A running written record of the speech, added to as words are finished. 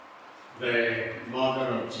the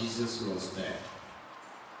mother of Jesus was there.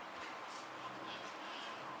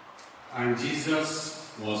 And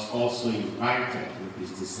Jesus was also invited with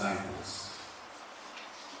his disciples.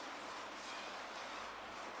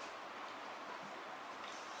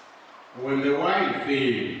 When the wine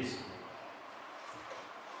failed,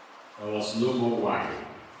 there was no more wine.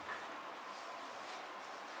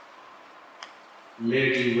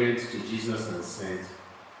 Mary went to Jesus and said,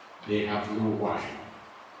 "They have no wine."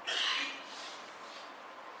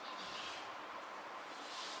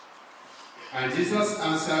 And Jesus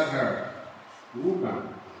answered her,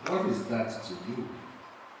 "Woman, what is that to you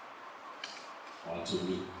or to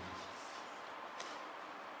me?"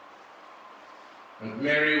 But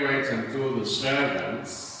Mary went and told the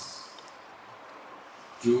servants,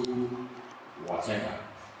 "Do whatever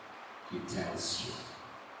he tells you."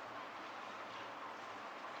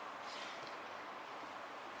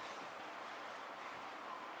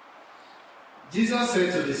 Jesus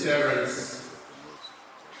said to the servants,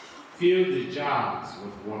 "Fill the jars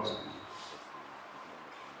with water."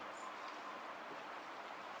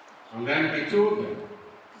 And then he told them,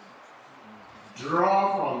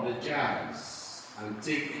 "Draw from the jars and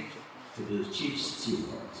take to the chief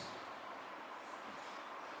steward."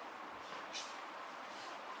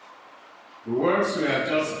 The words we have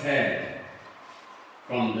just heard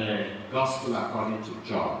from the Gospel according to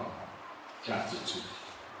John, chapter 2.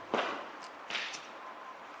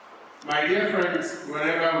 My dear friends,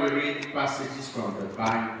 whenever we read passages from the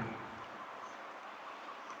Bible,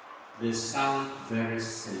 they sound very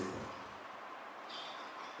simple.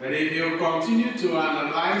 But if you continue to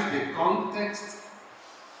analyze the context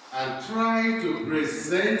and try to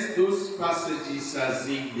present those passages as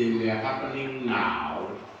if they were happening now,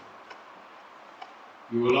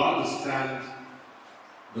 you will understand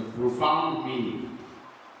the profound meaning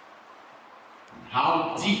and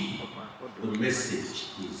how deep the message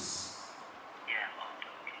is.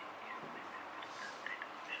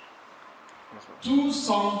 2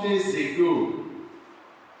 Sundays ago,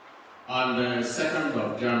 on the 2nd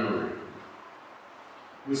of January,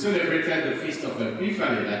 we celebrated the Feast of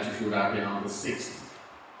Epiphany that should have been on the 6th.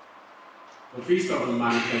 The Feast of the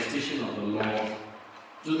Manifestation of the Lord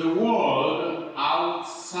to the world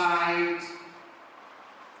outside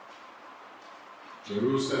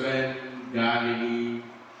Jerusalem, Galilee,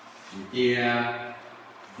 Judea,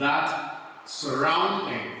 that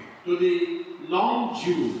surrounding, to the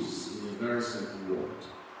non-Jews, very simple word.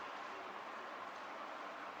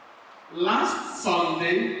 Last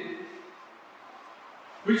Sunday,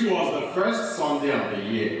 which was the first Sunday of the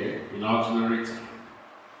year in ordinary time,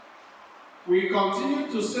 we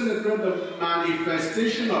continue to celebrate the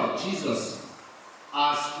manifestation of Jesus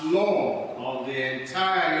as Lord of the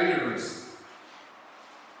entire universe,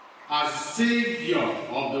 as Savior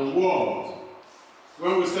of the world,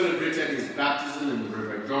 when we celebrated his baptism in the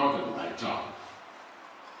River Jordan by John.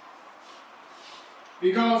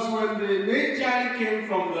 Because when the Magi came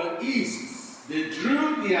from the east, they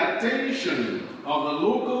drew the attention of the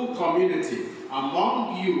local community.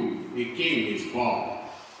 Among you, a king is born.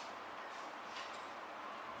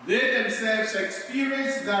 They themselves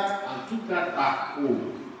experienced that and took that back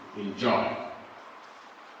home in joy.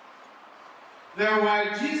 Then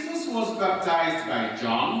while Jesus was baptized by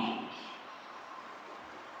John,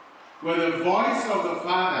 with the voice of the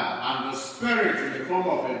Father and the Spirit in the form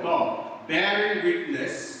of a dove, bearing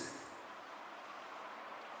witness,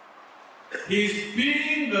 his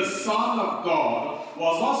being the Son of God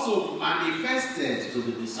was also manifested to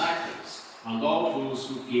the disciples and all those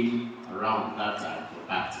who came around that time for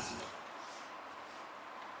baptism.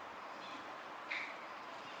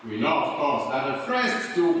 We know, of course, that the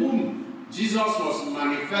first to whom Jesus was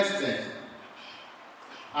manifested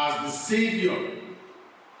as the Savior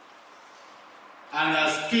and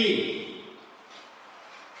as King,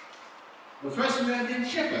 the first were the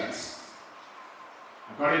shepherds,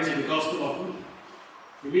 according to the Gospel of Luke.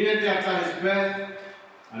 Immediately after his birth,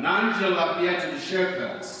 an angel appeared to the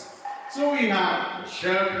shepherds. So we have the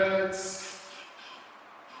shepherds,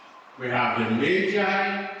 we have the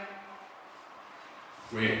Magi,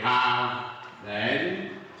 we have then,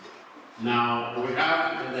 now we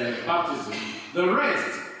have the baptism, the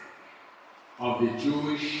rest of the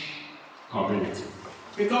Jewish community.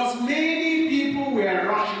 Because many people were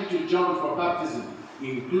rushing to John for baptism,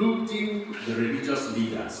 including the religious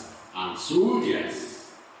leaders and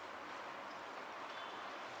soldiers.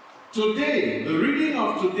 Today, the reading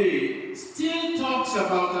of today still talks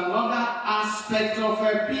about another aspect of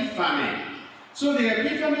Epiphany. So the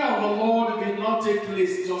Epiphany of the Lord did not take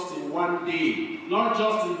place just in one day, not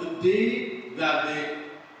just in the day that the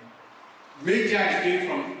Magi came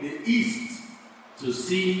from the east to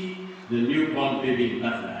see the newborn baby in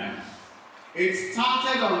Bethlehem. It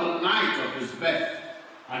started on the night of his birth,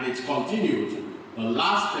 and it continued. The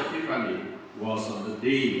last Epiphany was on the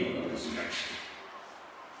day of the resurrection.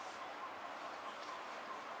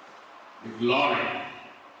 The glory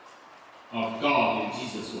of God in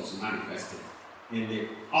Jesus was manifested in the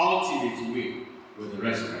ultimate way with the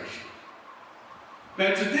resurrection.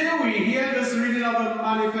 But today we hear this reading of the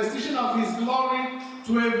manifestation of his glory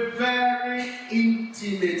to a very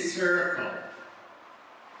intimate circle.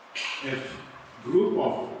 A group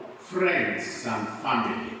of friends and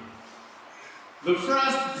family. The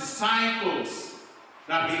first disciples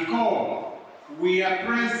that he called were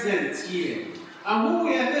present here. And who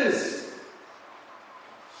were this?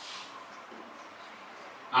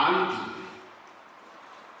 Andrew,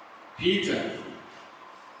 Peter,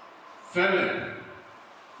 Philip,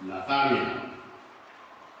 Nathaniel.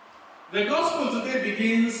 The gospel today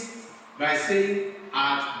begins by saying,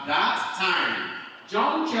 at that time.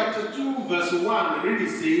 John chapter 2 verse 1 really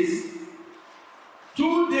says,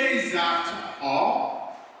 2 days after,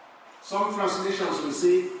 or some translations will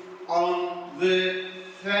say, on the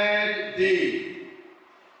third day.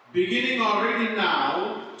 Beginning already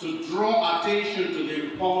now to draw attention to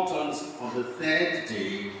the importance of the third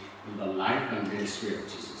day in the life and ministry of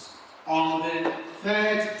Jesus. On the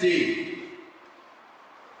third day.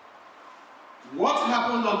 What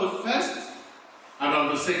happened on the first and on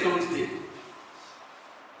the second day?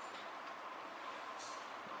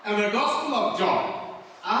 And the Gospel of John,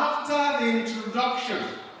 after the introduction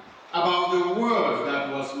about the Word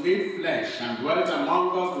that was made flesh and dwelt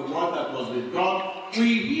among us, the Word that was with God,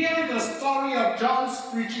 we hear the story of John's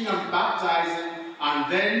preaching and baptizing,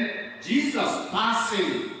 and then Jesus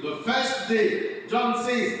passing the first day. John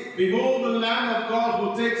says, behold the Lamb of God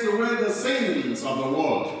who takes away the sins of the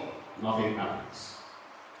world. Nothing happens.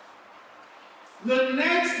 The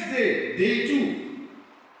next day, day 2,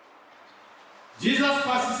 Jesus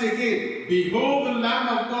passes again. Behold the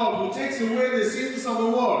Lamb of God who takes away the sins of the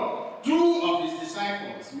world. 2 of his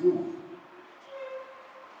disciples move.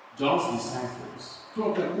 John's disciples, 2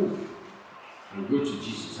 of them move and go to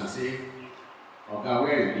Jesus and say, okay,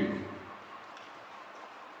 where are you?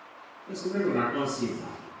 Listen, we're not going to see that.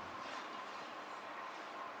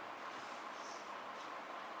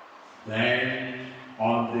 Then,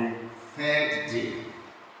 on the third day,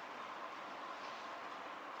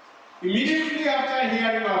 immediately after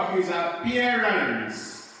hearing of his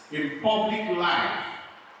appearance in public life,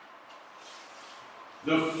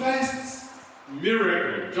 the first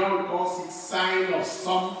miracle, John calls it sign of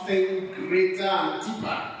something greater and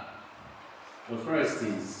deeper. The first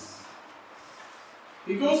is,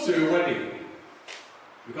 he goes to a wedding.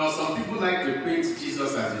 Because some people like to paint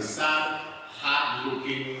Jesus as a sad,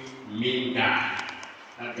 hard-looking, mean guy.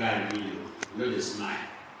 That guy, you know the smile.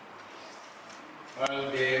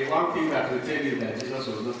 Well, the one thing that will tell you that Jesus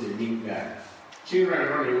was not a mean guy. Children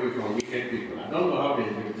run away from wicked people. I don't know how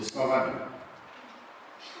they discovered them.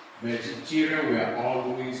 But children were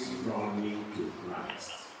always running to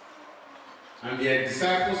Christ. And their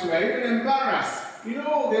disciples were even embarrassed. You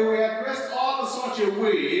know, they were dressed all such a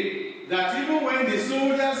way that even when the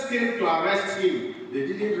soldiers came to arrest him, they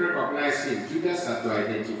didn't recognize him. Judas had to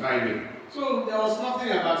identify him. So there was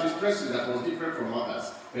nothing about his dressing that was different from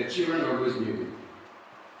others. But children always knew him.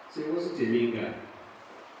 So he wasn't a mean guy.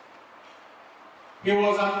 He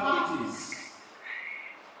was at parties.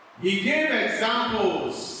 He gave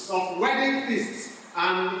examples of wedding feasts,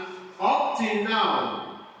 and up till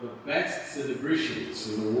now, the best celebrations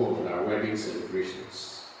in the world are wedding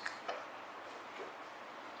celebrations.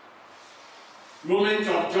 Moment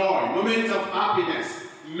of joy, moment of happiness,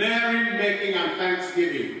 merry-making and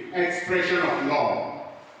thanksgiving, expression of love.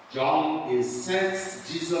 John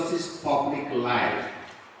inserts Jesus' public life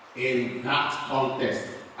in that context,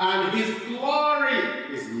 and his glory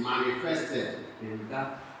is manifested in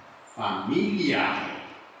that familiar,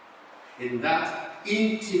 in that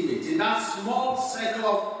intimate, in that small circle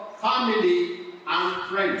of family and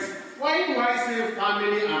friends. Why do I say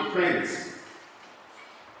family and friends?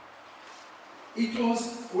 We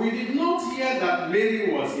did not hear that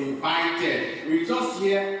Mary was invited. We just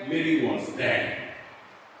hear Mary was there.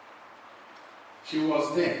 She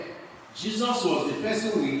was there. Jesus was the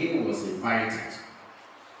person we hear was invited.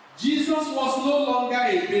 Jesus was no longer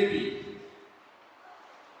a baby.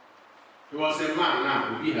 He was a man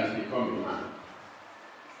now. He has become a man.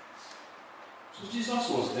 So Jesus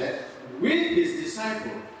was there with his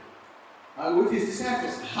disciples.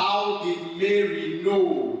 How did Mary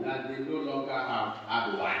know that they no longer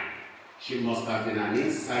had wine? She must have been an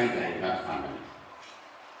insider in that family.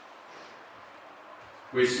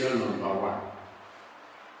 Question number 1.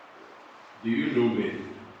 Do you know Mary,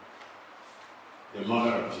 the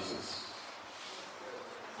mother of Jesus?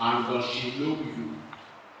 And does she know you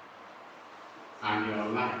and your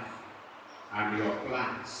life and your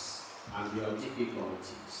plans and your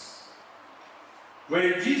difficulties?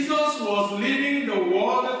 When Jesus was leaving the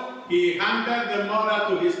world, he handed the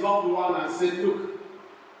mother to his loved one and said, look,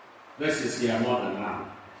 this is your mother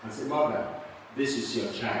now. I said, mother, this is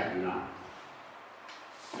your child now.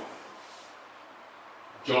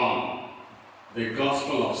 John, the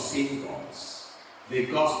gospel of symbols, the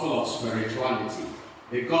gospel of spirituality,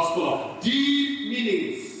 the gospel of deep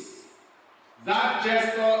meanings. That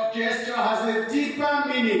gesture has a deeper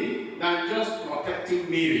meaning than just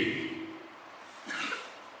protecting Mary.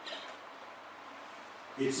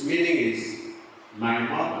 Its meaning is, my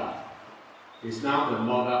mother is now the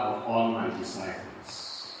mother of all my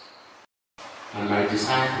disciples. And my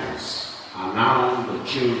disciples are now the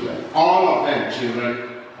children, all of them children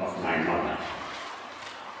of my mother.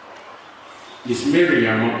 Is Mary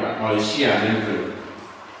your mother, or is she an instrument?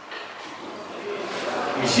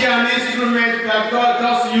 Is she an instrument that God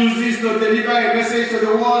just uses to deliver a message to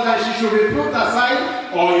the world and she should be put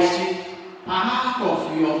aside? Or is she part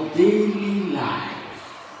of your daily life?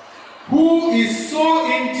 Who is so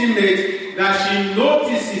intimate that she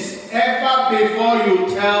notices ever before you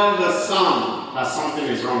tell the son that something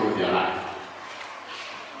is wrong with your life?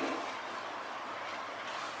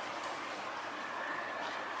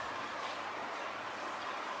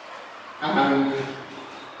 And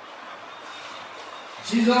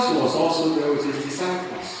Jesus was also there with his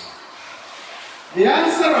disciples. The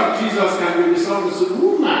answer of Jesus can be resolved with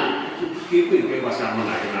woman. Waiting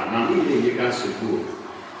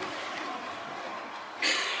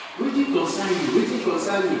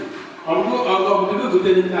concern me. I'll go to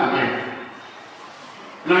tell him that mind.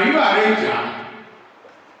 Now you are ranger.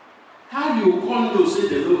 How do you come to say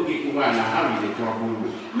the Lord give wine and how you trouble?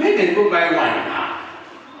 Make them go buy wine now.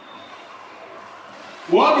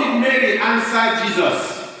 What did Mary answer Jesus?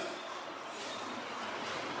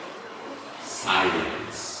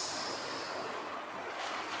 Silence.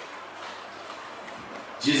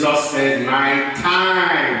 Jesus said, my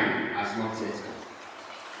time has not yet come.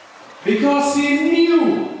 Because he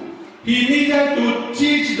knew he needed to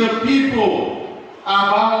teach the people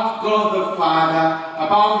about God the Father,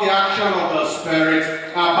 about the action of the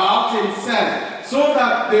Spirit, about himself, so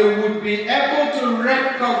that they would be able to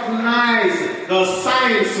recognize the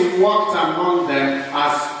signs worked among them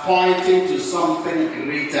as pointing to something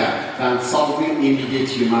greater than solving immediate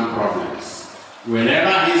human problems.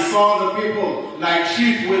 Whenever he saw the people like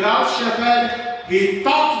sheep without shepherd, he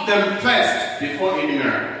taught them first before any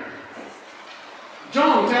miracle.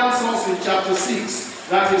 John tells us in chapter 6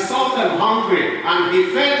 that he saw them hungry and he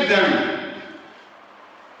fed them.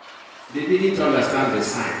 They didn't understand the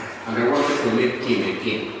sign and they wanted to make him a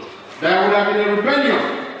king. There would have been a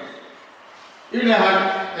rebellion if they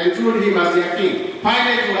had enthroned him as their king.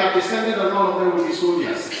 Pilate would have descended on all of them with his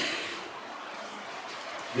soldiers.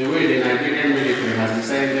 The way the Nigerian military has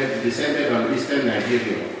descended on eastern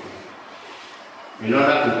Nigeria in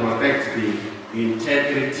order to protect the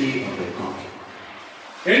integrity of the country.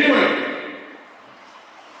 Anyway,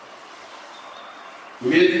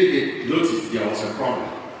 immediately they noticed there was a problem.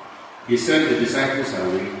 He sent the disciples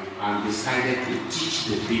away and decided to teach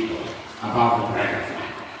the people about the bread of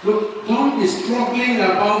life. Look, don't be struggling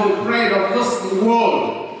about the bread of this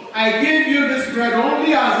world. I gave you this bread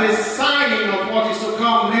only as a sign of what is to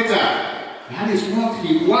come later. That is what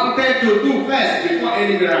he wanted to do first before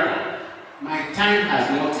any miracle. My time has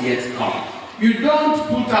not yet come. You don't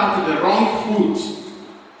put out the wrong food,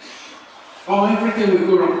 or everything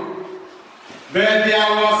will go wrong. But there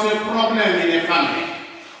was a problem in a family.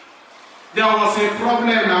 There was a problem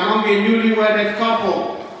among a newly wedded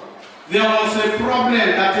couple. There was a problem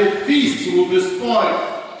that a feast would be spoiled.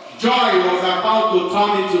 Joy was about to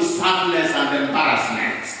turn into sadness and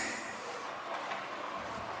embarrassment.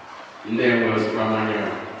 And there was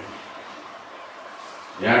Ramanya.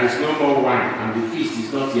 There is no more wine and the feast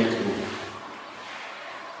is not yet over.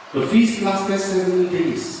 The feast lasted 7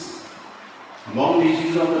 days. Among the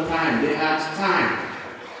Jews of the time, they had time.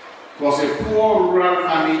 It was a poor rural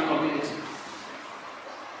farming community.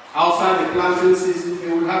 Outside the planting season,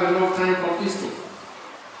 they would have enough time for feasting.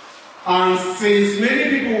 And since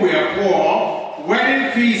many people were poor,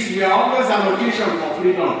 wedding feasts were always an occasion for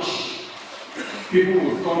free lunch. People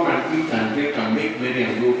would come and eat and drink and make merry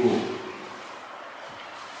and go home.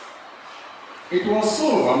 It was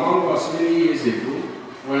so among us many years ago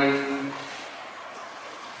when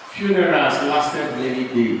funerals lasted many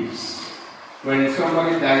days. When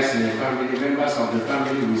somebody dies in a family, members of the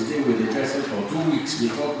family will stay with the person for 2 weeks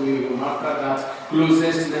before going home. After that,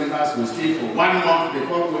 closest members will stay for 1 month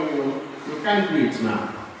before going home. You can't do it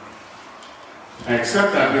now.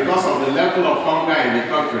 Except that because of the level of hunger in the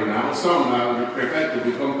country now, some are prepared to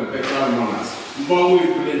become perpetual mourners. But we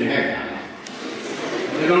put in the head.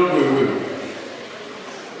 They don't go away.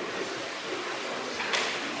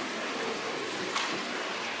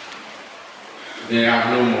 They have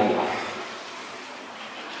no more.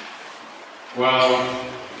 Well,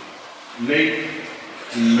 make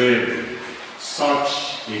Mary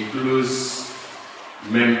such a close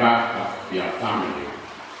member of your family.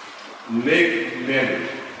 Make Mary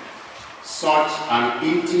such an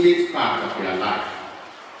intimate part of your life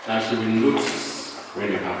that she will notice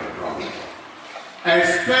when you have a problem.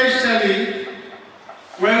 Especially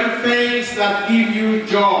when things that give you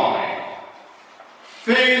joy,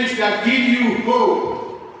 things that give you hope,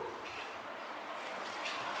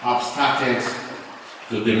 have started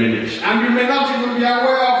to diminish. And you may not even be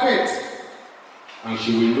aware of it. And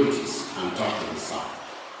she will notice and talk to the son.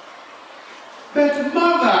 But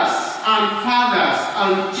mothers and fathers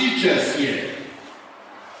and teachers here,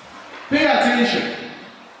 pay attention.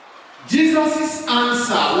 Jesus'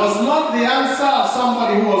 answer was not the answer of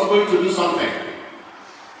somebody who was going to do something.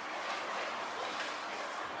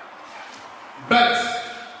 But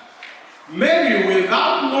Mary,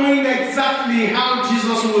 without knowing exactly how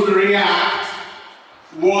Jesus would react,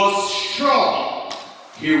 was sure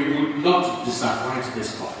he would not disappoint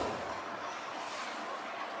this couple.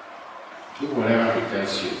 Do whatever he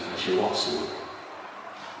tells you, and she walks away.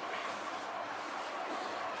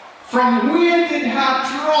 From where did her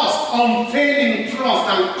trust, unfailing trust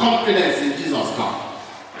and confidence in Jesus come?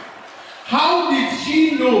 How did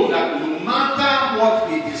she know that no matter what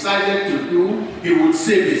he decided to do, he would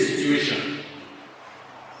save the situation?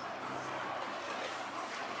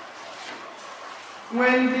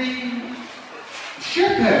 When the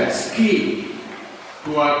shepherds came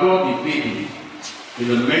to adore the baby in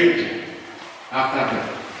the manger after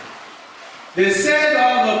birth, they said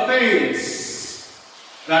all the things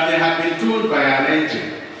that they had been told by an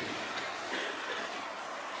angel.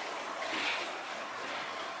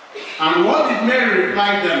 And what did Mary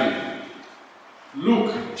reply them?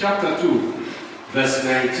 Luke chapter 2, verse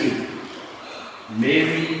 19.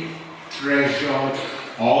 Mary treasured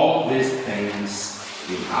all these things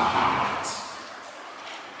in her heart.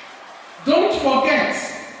 Don't forget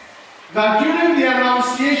that during the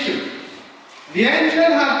Annunciation, the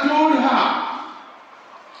angel had told her,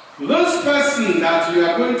 this person that you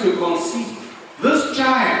are going to conceive, this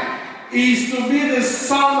child, is to be the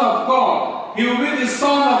Son of God. He will be the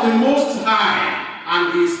Son of the Most High,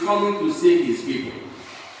 and he is coming to save his people.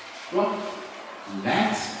 Well,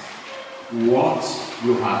 let what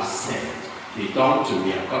you have said be done to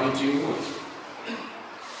me according to your word.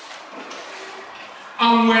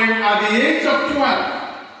 And when at the age of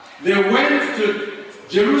 12, they went to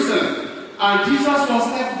Jerusalem, and Jesus was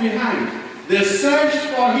left behind, they searched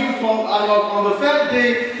for him on the third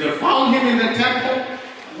day. They found him in the temple.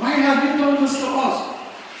 Why have you done this to us?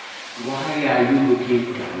 Why are you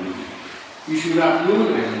looking for me? You should have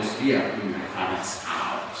known I must be in my father's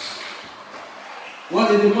house. What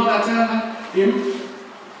did the mother tell him?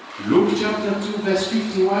 Luke chapter 2, verse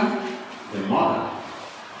 51. The mother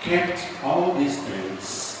kept all these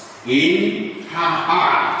things in her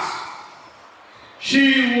heart.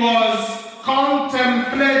 She was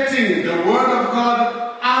contemplating the word of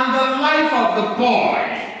God and the life of the boy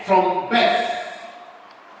from birth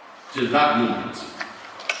to that moment.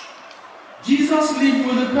 Jesus lived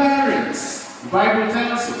with the parents. The Bible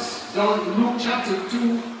tells us, Luke chapter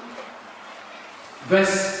 2,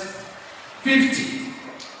 verse 50.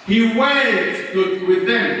 He went with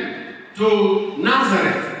them to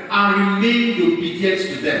Nazareth and remained obedient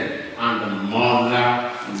to them. And the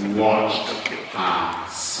mother watched her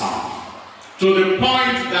son. To the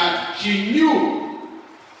point that she knew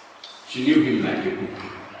him like a book.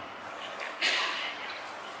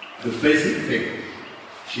 The basic thing,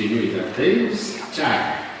 she knew that this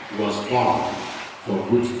child was born for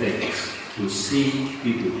good things, to see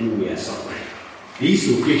people who were suffering.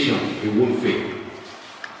 This occasion, it won't fail.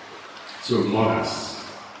 So mothers,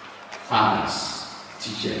 fathers,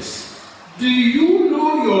 teachers, do you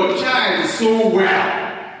know your child so well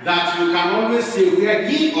that you can always say where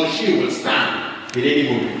he or she will stand in any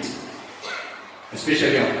moment,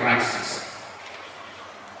 especially of crisis?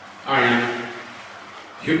 And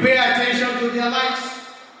you pay attention to their lives.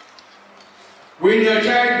 When your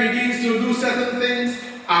child begins to do certain things,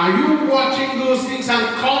 are you watching those things and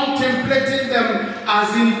contemplating them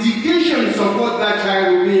as indications of what that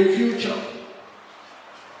child will be in future?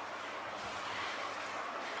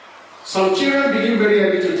 Some children begin very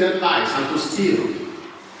early to tell lies and to steal.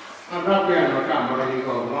 And that way I'm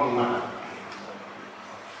not wrong matter.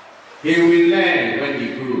 He will learn when he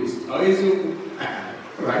grows. Or is it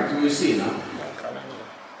right? You will see now.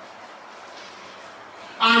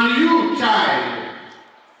 And you, child,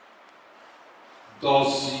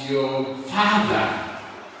 does your father,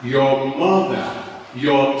 your mother,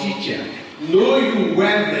 your teacher know you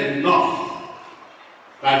well enough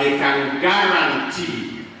that they can guarantee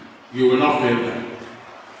you will not fail them?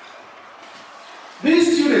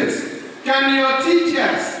 These students, can your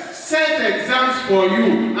teachers set exams for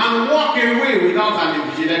you and walk away without an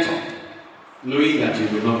invigilator, knowing that you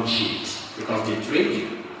will not cheat because they trained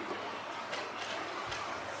you?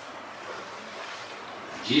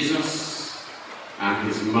 Jesus and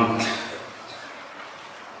his mother,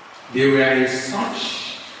 they were in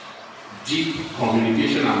such deep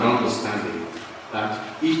communication and understanding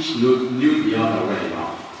that each knew the other well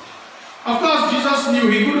enough. Of course, Jesus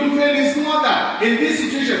knew he couldn't fail his mother in this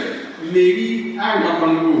situation. Mary,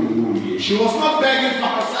 she was not begging for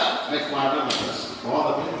herself, like for another person, for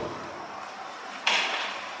other people.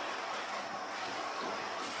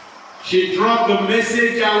 She dropped the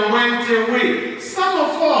message and went away. Some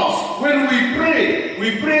of us, when we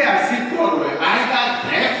pray as if God were either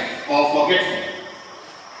deaf or forgetful.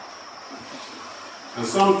 And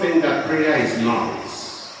some think that prayer is noise.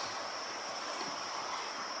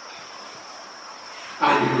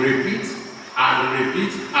 And you repeat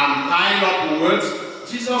and pile up words.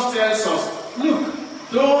 Jesus tells us, look,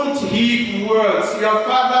 don't heap words. Your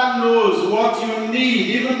Father knows what you need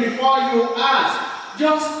even before you ask.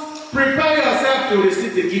 Just prepare yourself to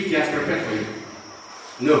receive the gift he has prepared for you.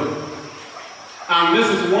 No. And this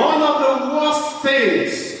is one of the worst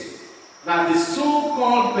things that the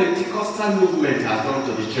so-called Pentecostal movement has done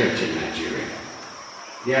to the church in Nigeria.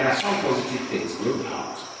 There are some positive things, no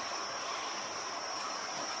doubt.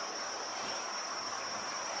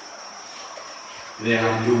 They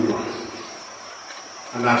have no one.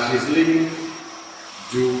 And as she's living,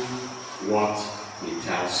 do what he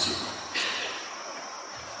tells you.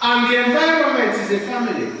 And the environment is a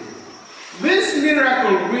family. This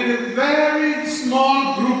miracle with a very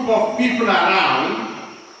small group of people around,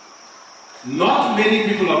 not many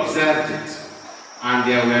people observed it, and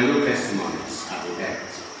there were no testimonies at the end.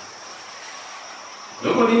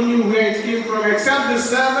 Nobody knew where it came from except the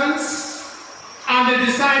servants and the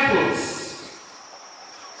disciples.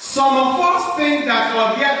 Some of us think that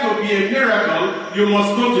for there to be a miracle, you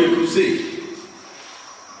must go to a crusade.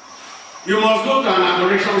 You must go to an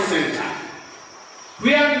adoration center,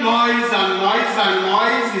 where noise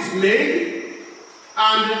is made,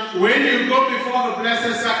 and when you go before the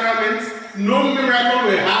Blessed Sacrament, no miracle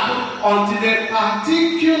will happen until a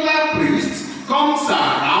particular priest comes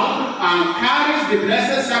around and carries the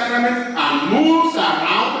Blessed Sacrament and moves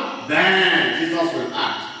around, then Jesus will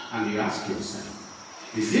act. And you ask yourself,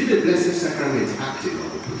 is it the Blessed Sacrament acting on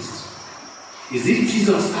the priest? Is it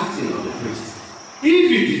Jesus acting on the priest?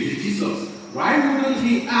 If it is Jesus, why wouldn't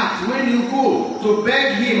he act when you go to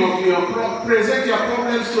beg him of present your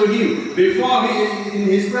problems to him before in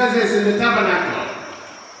his presence in the tabernacle?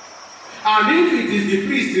 And if it is the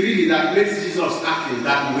priest really that makes Jesus act in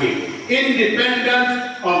that way,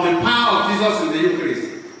 independent of the power of Jesus in the Eucharist,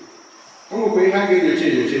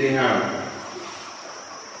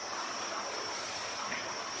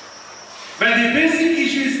 but the basic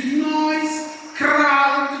issue is noise,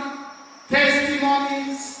 crowd,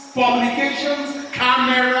 testimonies, publications,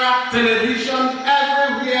 camera, television,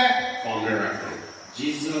 everywhere for miracle.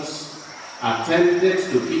 Jesus attended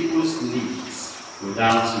to people's needs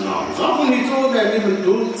without noise. Often he told them, even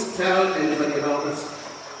don't tell anybody about this.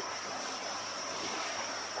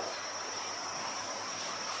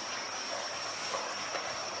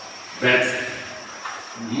 But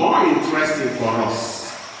more interesting for us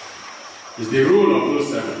is the role of those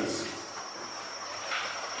servants.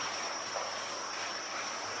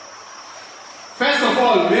 First of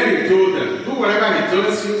all, Mary told them, do whatever he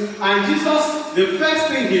tells you. And Jesus, the first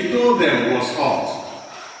thing he told them was hot.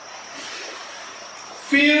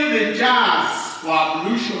 Fill the jars for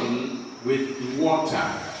ablution with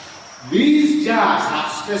water. These jars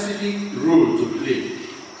have specific role to play.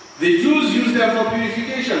 The Jews used them for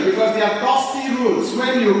purification because they are dusty roads.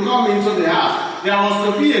 When you come into the house, there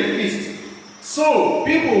was to be a feast. So,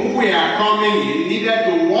 people who were coming in needed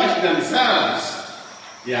to wash themselves.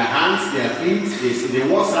 Their hands, their feet, they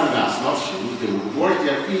wore sandals, not shoes. They would wash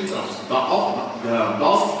their feet off the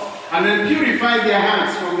dust and then purify their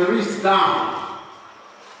hands from the wrist down.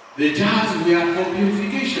 The jars were for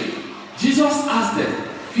purification. Jesus asked them,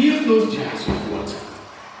 fill those jars with water.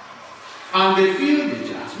 And they filled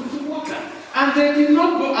the jars with the water. And they did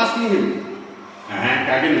not go asking him,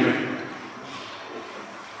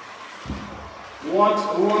 what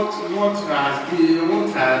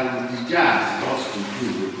has the judge got to do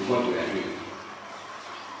with what we are doing?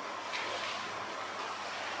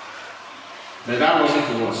 But that wasn't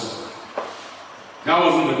the worst. That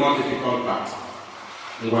wasn't the more difficult part.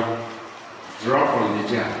 Drop from the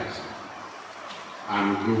judge and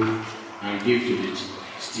go and give to the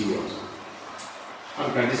steward. How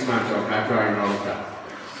can this man talk after I know that?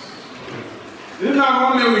 This is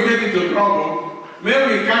not may we get into trouble. May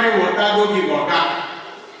we carry water, go give water.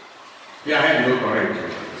 Your head no correct.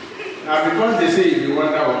 Now because they say if you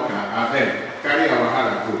want that water, I beg, carry our hand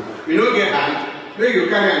and go. You don't get hand, may you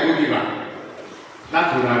carry and go give her.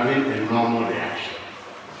 That would have been a normal reaction.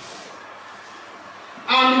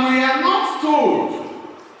 And we are not told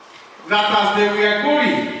that as they were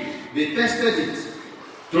going, they tested it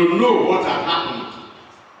to know what had happened.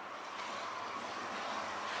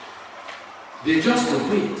 They just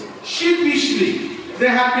obeyed. Sheepishly, they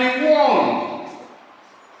had been warned.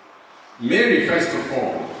 Mary, first of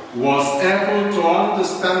all, was able to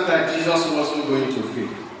understand that Jesus wasn't going to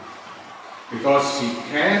fail. Because she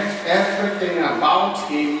kept everything about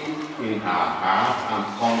him in her heart and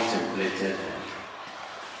contemplated him.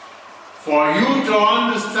 For you to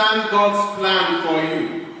understand God's plan for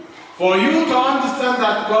you, for you to understand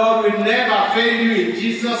that God will never fail you in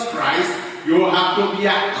Jesus Christ, you have to be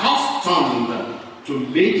accustomed to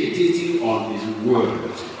meditating on his word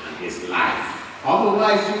and his life.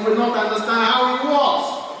 Otherwise, you will not understand how he was.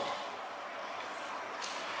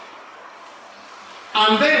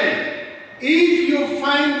 And then, if you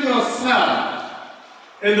find yourself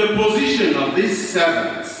in the position of these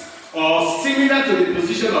servants, or similar to the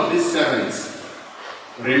position of these servants,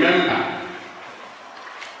 remember,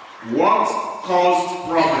 what caused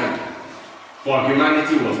problem for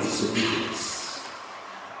humanity was disobedience.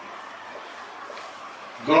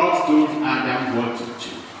 God told Adam what to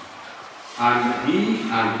do, and he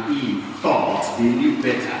and Eve thought they knew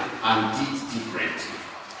better and did differently.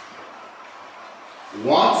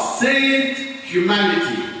 What saved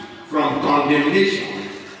humanity from condemnation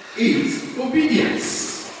is obedience.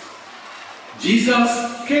 Jesus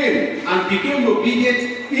came and became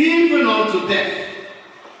obedient even unto death.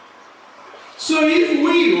 So if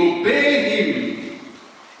we obey him,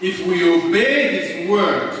 if we obey his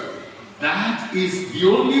word, that is the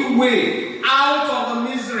only way out of the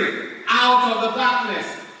misery, out of the darkness,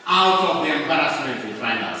 out of the embarrassment we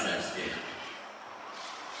find ourselves in.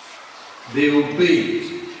 They obeyed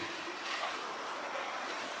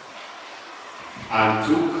and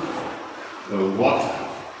took the water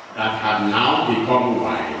that had now become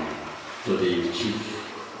wine to the chief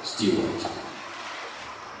steward.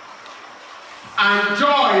 And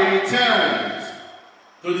joy returned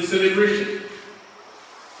to the celebration.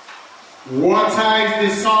 Water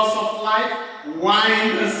is the source of life,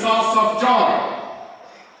 wine the source of joy.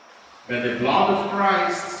 But the blood of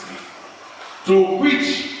Christ, to which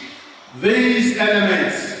these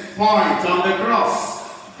elements point on the cross,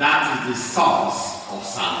 that is the source of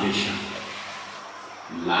salvation.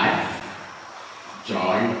 Life,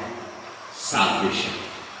 joy, salvation.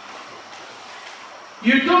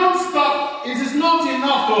 You don't stop. It is not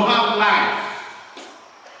enough to have life.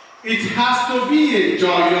 It has to be a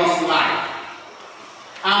joyous life.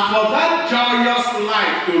 And for that joyous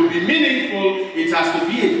life to be meaningful, it has to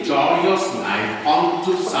be a joyous life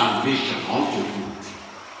unto salvation, unto good.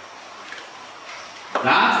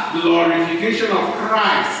 That glorification of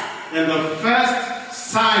Christ in the first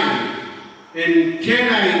sign in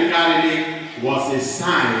Cana in Galilee was a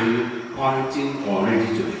sign pointing already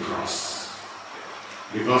to the cross.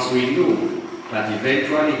 Because we know that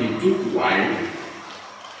eventually he took wine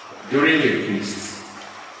during a feast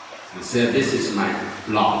and said, "This is my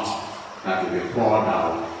blood that will be poured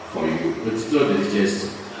out for you." But still is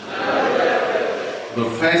just the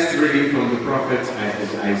first reading from the prophet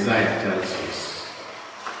Isaiah tells us,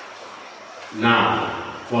 "Now,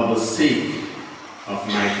 for the sake of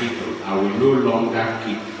my people, I will no longer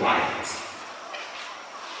keep quiet.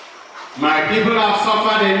 My people have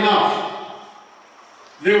suffered enough.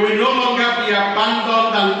 They will no longer be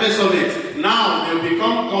abandoned and desolate. Now they'll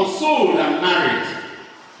become consoled and married.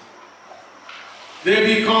 They'll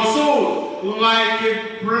be consoled like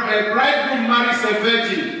a bridegroom marries a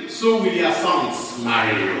virgin, so will your sons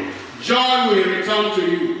marry you. Joy will return to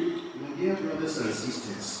you." My dear brothers and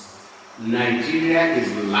sisters, Nigeria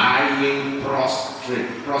is lying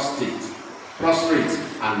prostrate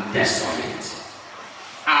and desolate,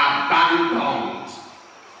 abandoned.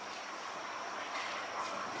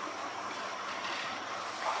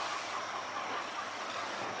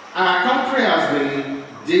 Our country country has been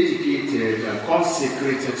dedicated and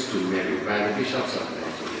consecrated to Mary by the bishops of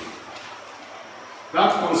Nigeria.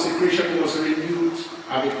 That consecration was renewed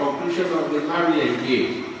at the conclusion of the Marian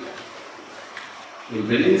Game in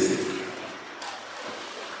Benin City.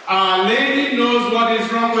 Our Lady knows what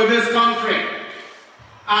is wrong with this country,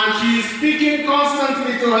 and she is speaking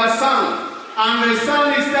constantly to her son, and the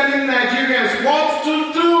son is telling Nigerians what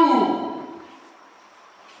to do.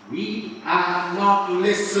 We are not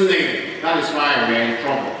listening. That is why we are in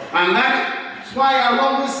trouble. And that is why I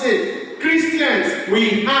always say, Christians,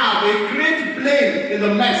 we have a great blame in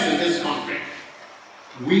the mess in this country.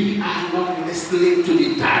 We are not listening to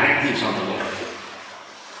the directives of the Lord.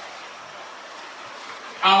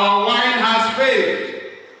 Our wine has failed.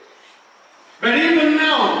 But even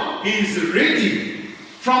now, he is ready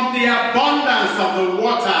from the abundance of the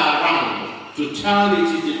water around to turn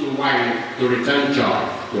it into wine to return joy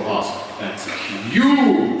to us. That's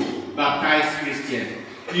you, baptized Christian.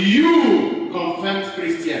 You, confirmed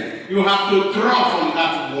Christian. You have to draw from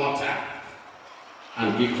that water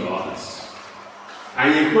and give to others.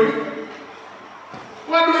 And you put,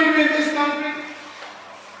 what do we do in this country?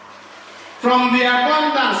 From the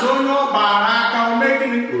abundance, oh no, baraka,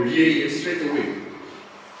 making it straight away.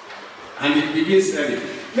 And it begins early.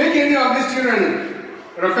 Make any of these children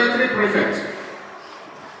refectory prefect.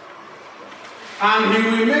 And he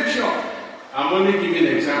will make sure. I'm only giving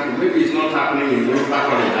an example. Maybe it's not happening in Lower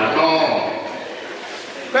College at all.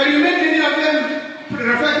 But you make any of them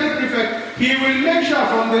refectory prefect, he will make sure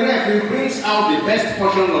from the ref he brings out the best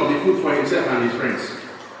portion of the food for himself and his friends.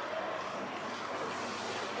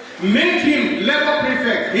 Make him labor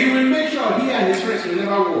prefect. He will make sure he and his friends will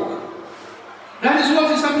never walk. That is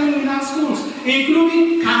what is happening in our schools,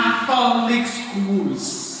 including Catholic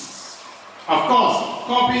schools. Of course,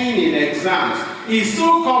 copying in exams is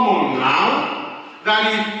so common now that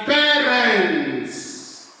if parents,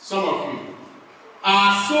 some of you,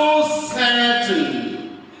 are so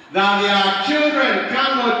certain that their children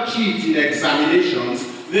cannot cheat in examinations,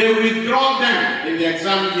 they withdraw them in the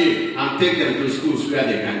exam year and take them to schools where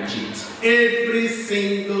they can cheat. Every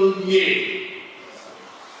single year.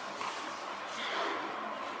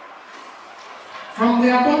 From the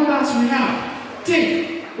abundance we have,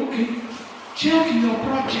 take, okay, check your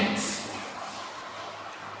projects.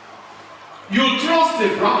 You trust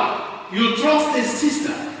a brother, you trust a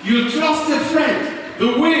sister, you trust a friend.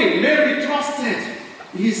 The way Mary trusted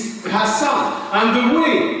her son, and the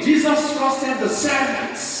way Jesus trusted the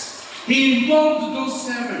servants. He involved those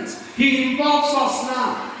servants. He involves us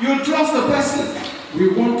now. You trust the person. We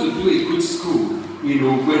want to do a good school in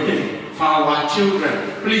Ogwede for our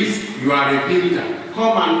children. Please, you are a builder.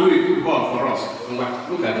 Come and do a good work for us.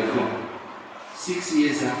 Look at the floor. 6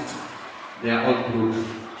 years after, they are all broken,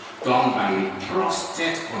 done by a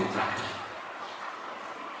trusted contractor.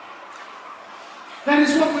 That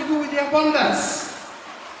is what we do with the abundance.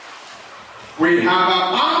 We have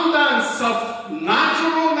abundance of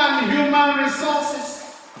natural and human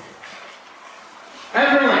resources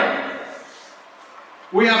everywhere.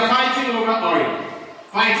 We are fighting over oil,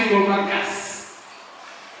 fighting over gas.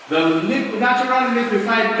 The natural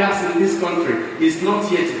liquefied gas in this country is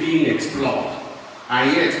not yet being explored,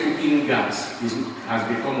 and yet cooking gas has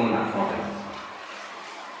become unaffordable.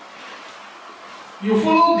 You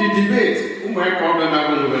follow the debate.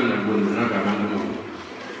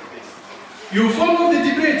 You followed the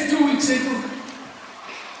debate 2 weeks ago.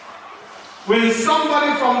 When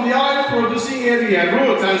somebody from the oil producing area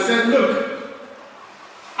wrote and said, look,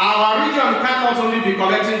 our region cannot only be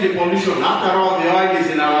collecting the pollution, after all the oil is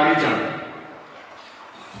in our region.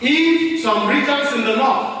 If some regions in the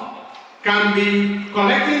north can be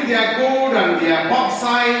collecting their gold and their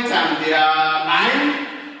bauxite and their iron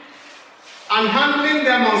and handling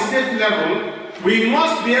them on state level, we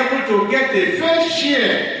must be able to get a fair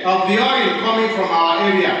share of the oil coming from our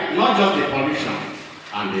area, not just the pollution.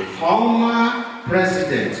 And the former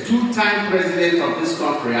president, two-time president of this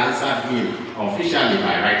country, answered him officially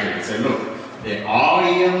by writing and said, look, the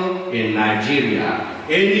oil in Nigeria,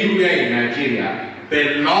 anywhere in Nigeria,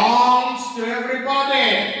 belongs to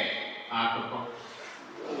everybody.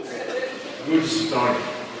 Good story.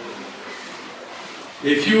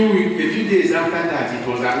 A few days after that, it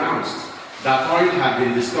was announced that oil had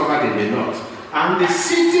been discovered in the north. And the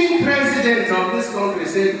sitting president of this country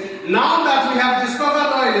said, now that we have discovered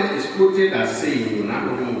oil, it is quoted as saying, now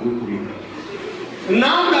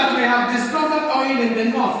that we have discovered oil in the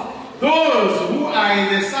north, those who are in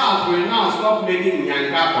the south will now stop making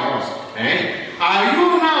nyanga for us. Are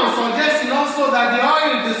you now suggesting also that the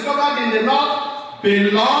oil discovered in the north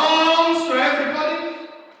belongs to everybody?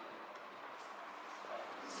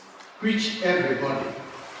 which everybody,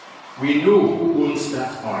 we know who owns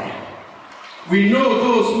that oil. We know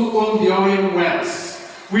those who own the oil wells.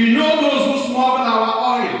 We know those who smuggle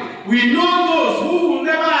our oil. We know those who will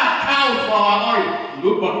never account for our oil.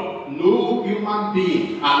 Nobody, no human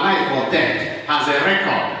being, alive or dead, has a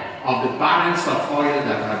record of the barrels of oil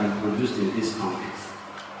that have been produced in this country.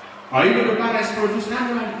 Or even the barrels produced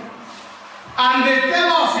annually. And they tell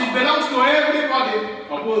us it belongs to everybody.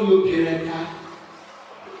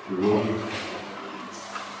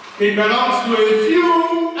 It belongs to a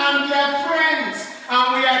few and their friends,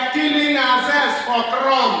 and we are killing ourselves for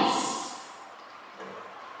crumbs.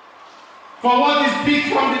 For what is big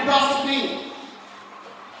from the dustbin.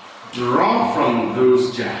 Draw from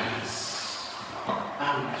those jars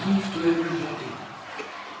and give to everybody.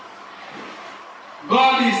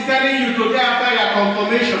 God is telling you today after your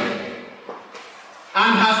confirmation,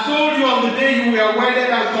 and has told you on the day you were wedded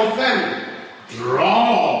and confirmed,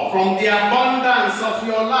 draw from the abundance of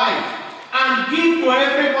your life and give to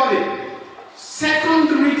everybody. Second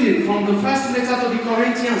reading from the first letter to the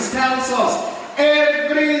Corinthians tells us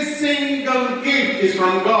every single gift is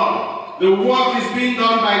from God. The work is being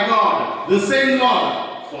done by God, the same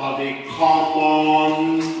Lord, for the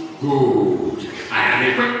common good. I am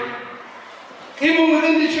equipped. Even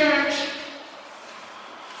within the church,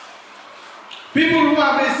 people who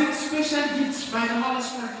have received special gifts by the Holy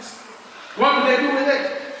Spirit, what do they do with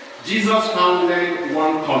it? Jesus founded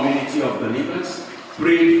one community of believers,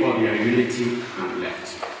 prayed for their unity, and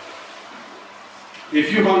left. A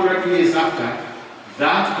few hundred years after,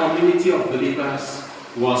 that community of believers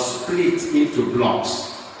was split into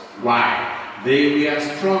blocks. Why? They were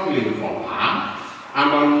struggling for power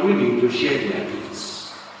and unwilling to share their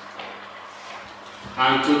gifts.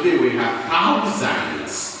 And today we have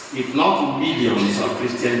thousands, if not millions, of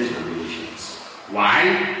Christian denominations.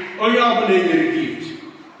 Why? Oh, you are playing a gift.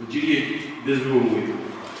 This room with you.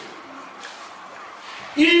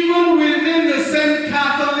 Even within the same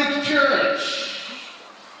Catholic Church,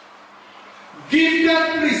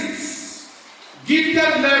 gifted priests,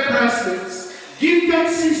 gifted laypersons, gifted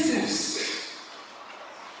sisters,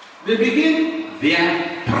 they begin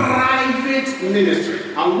their private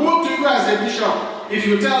ministry. And woe to you as a bishop if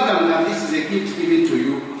you tell them that this is a gift given to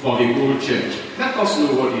you for the whole church. Let us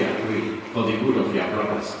know what you are doing for the good of your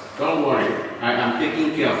brothers. Don't worry, I am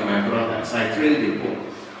taking care of my brothers. I train people.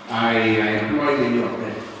 I employ many of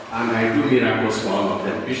them. And I do miracles for all of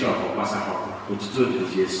them. Bishop of Massachusetts, which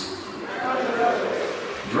told Jesus.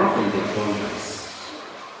 Draw from the abundance.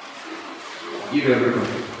 Give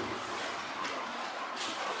everybody.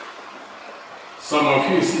 Some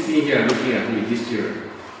of you sitting here looking at me this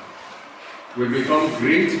year will become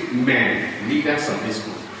great men, leaders of this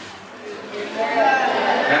country.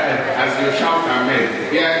 As you shout amen,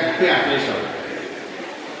 pay attention.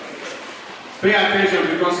 Pay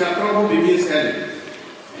attention because your trouble begins early.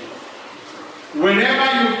 Whenever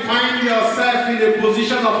you find yourself in a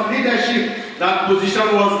position of leadership, that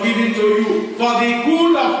position was given to you for the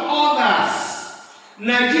good of others.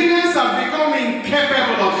 Nigerians have become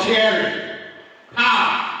incapable of sharing. How?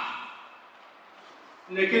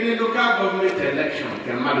 In the local government election,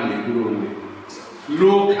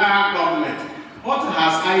 local government. What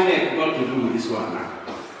has INEC got to do with this one now?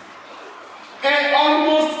 And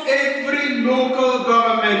almost every local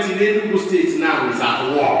government in Enugu State now is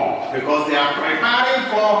at war because they are preparing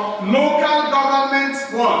for local government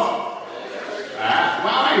what?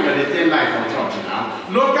 Why are you going to tell life from church now?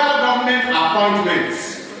 Local government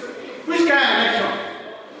appointments. Which kind of election?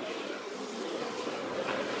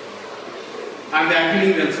 And they are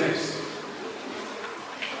killing themselves.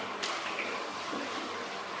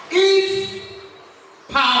 If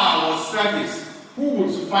power was service, who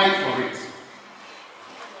would fight for it?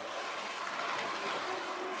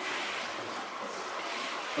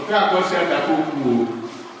 Okay, I go say that who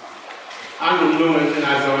I don't know when I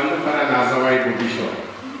saw the father as a white bishop.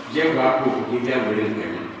 Jeff Baku give them with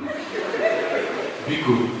him.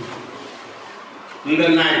 Biku. In the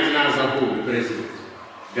night, Nazahu, the president,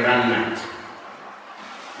 grand night.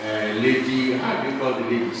 Lady, how do you call the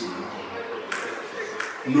ladies now?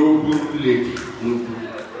 Noble lady, noble.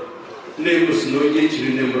 Names no yet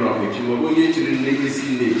number of it. You are yet in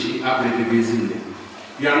the after the basin.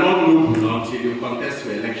 You are not noble until you contest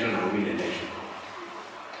for election and win election.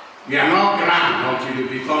 You are not grand until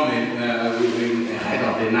you become a head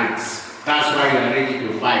of the knights. That's why you are ready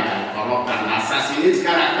to fight and corrupt and assassinate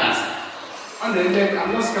characters. And then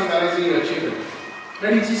I'm not scandalizing your children.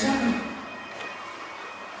 But it is happening.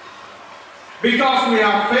 Because we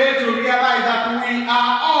have failed to realize that we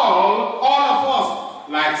are all of us,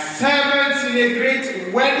 like servants in a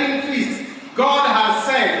great wedding feast. God has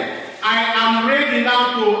said,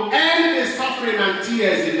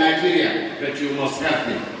 years in Nigeria, but you must help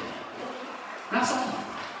me. That's all.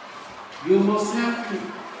 You must help me.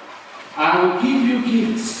 I will give you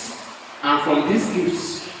gifts, and from these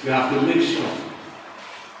gifts, you have to make sure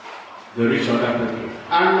they reach other people.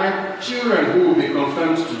 And my children who will be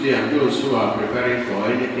confirmed today and those who are preparing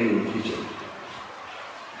for anything in the future,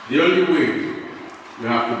 the only way you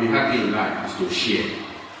have to be happy in life is to share.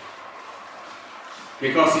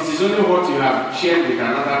 Because it is only what you have shared with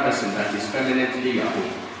another person that is permanently your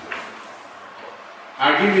own.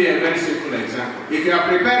 I'll give you a very simple example. If you are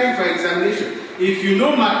preparing for examination, if you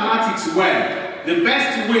know mathematics well, the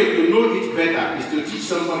best way to know it better is to teach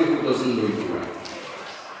somebody who doesn't know it well.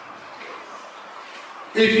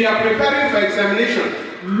 If you are preparing for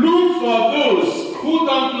examination, look for those who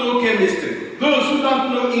don't know chemistry, those who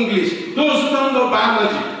don't know English, those who don't know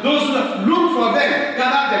biology, those who don't, look for them,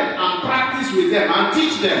 gather them, and practice with them, and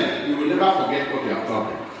teach them. You will never forget what you have taught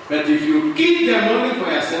them. But if you keep them only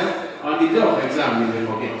for yourself, on the day of exam, you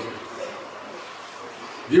will forget.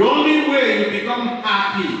 The only way you become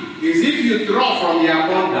happy is if you draw from the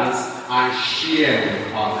abundance and share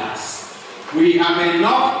with others. We have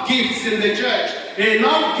enough gifts in the church,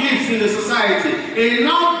 enough gifts in the society,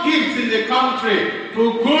 enough gifts in the country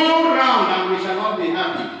to go around, and we shall not be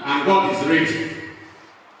happy. And God is ready.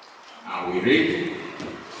 Are we ready?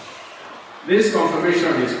 This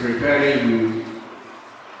confirmation is preparing you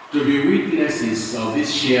to be witnesses of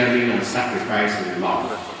this sharing and sacrifice in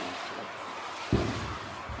love.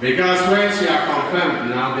 Because once you are confirmed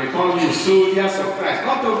now, they call you soldiers of Christ.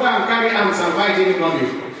 Not to go and carry arms and fight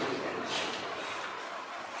anybody.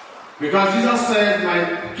 Because Jesus said,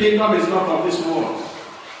 my kingdom is not of this world.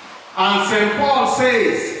 And St. Paul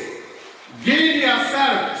says, gain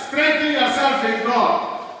yourself, strengthen yourself in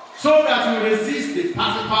God, so that you resist the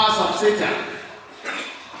powers of Satan.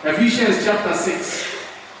 Ephesians chapter 6.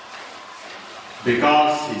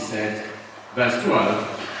 Because he said, verse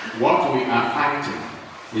 12, what we are fighting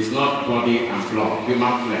is not body and blood,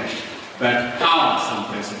 human flesh, but powers and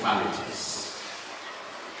principalities.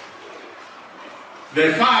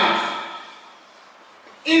 The fight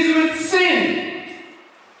is with sin.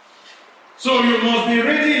 So you must be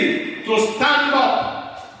ready to stand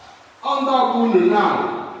up under Gunu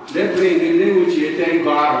now. They bring the name which you thank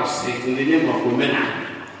God in the name of Umena.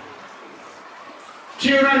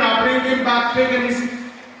 Children are bringing back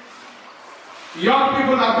paganism. Young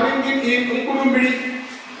people are bringing in Nkurumbiri.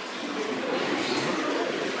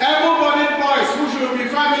 Able-bodied boys who should be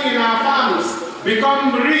farming in our farms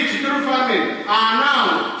become rich through farming, and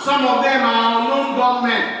now some of them are unknown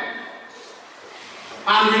gunmen.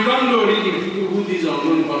 And we don't know really who these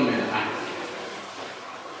unknown gunmen are.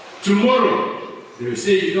 Tomorrow, they will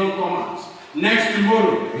say you don't come out. Next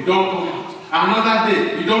tomorrow, you don't come out. Another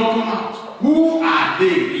day, you don't come out. Who are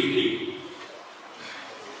they really?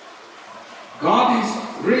 God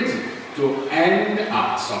is ready to end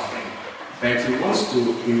our suffering, but He wants to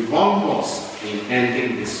involve us in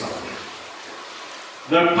ending this suffering.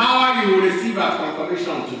 The power you will receive at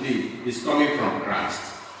confirmation today is coming from Christ.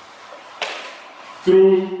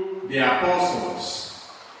 Through the apostles,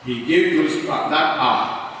 He gave that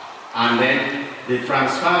power, and then they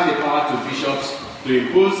transferred the power to bishops to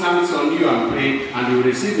impose hands on you and pray, and you will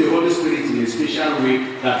receive the Holy Spirit in a special way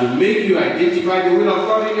that will make you identify the will of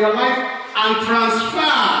God in your life and transfer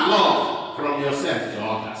love from yourself to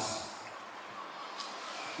others.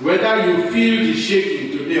 Whether you feel the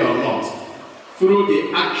shaking today or not, through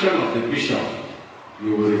the action of the bishop,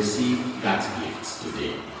 you will receive that gift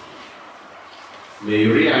today. May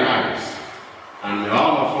you realize, and may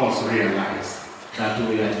all of us realize, that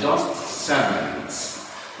we are just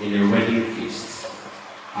servants in a wedding feast.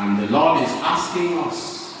 And the Lord is asking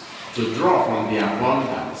us to draw from the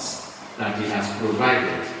abundance that He has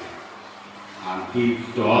provided and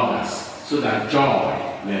give to others, so that joy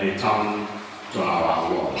may return to our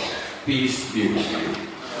world. Peace be with you.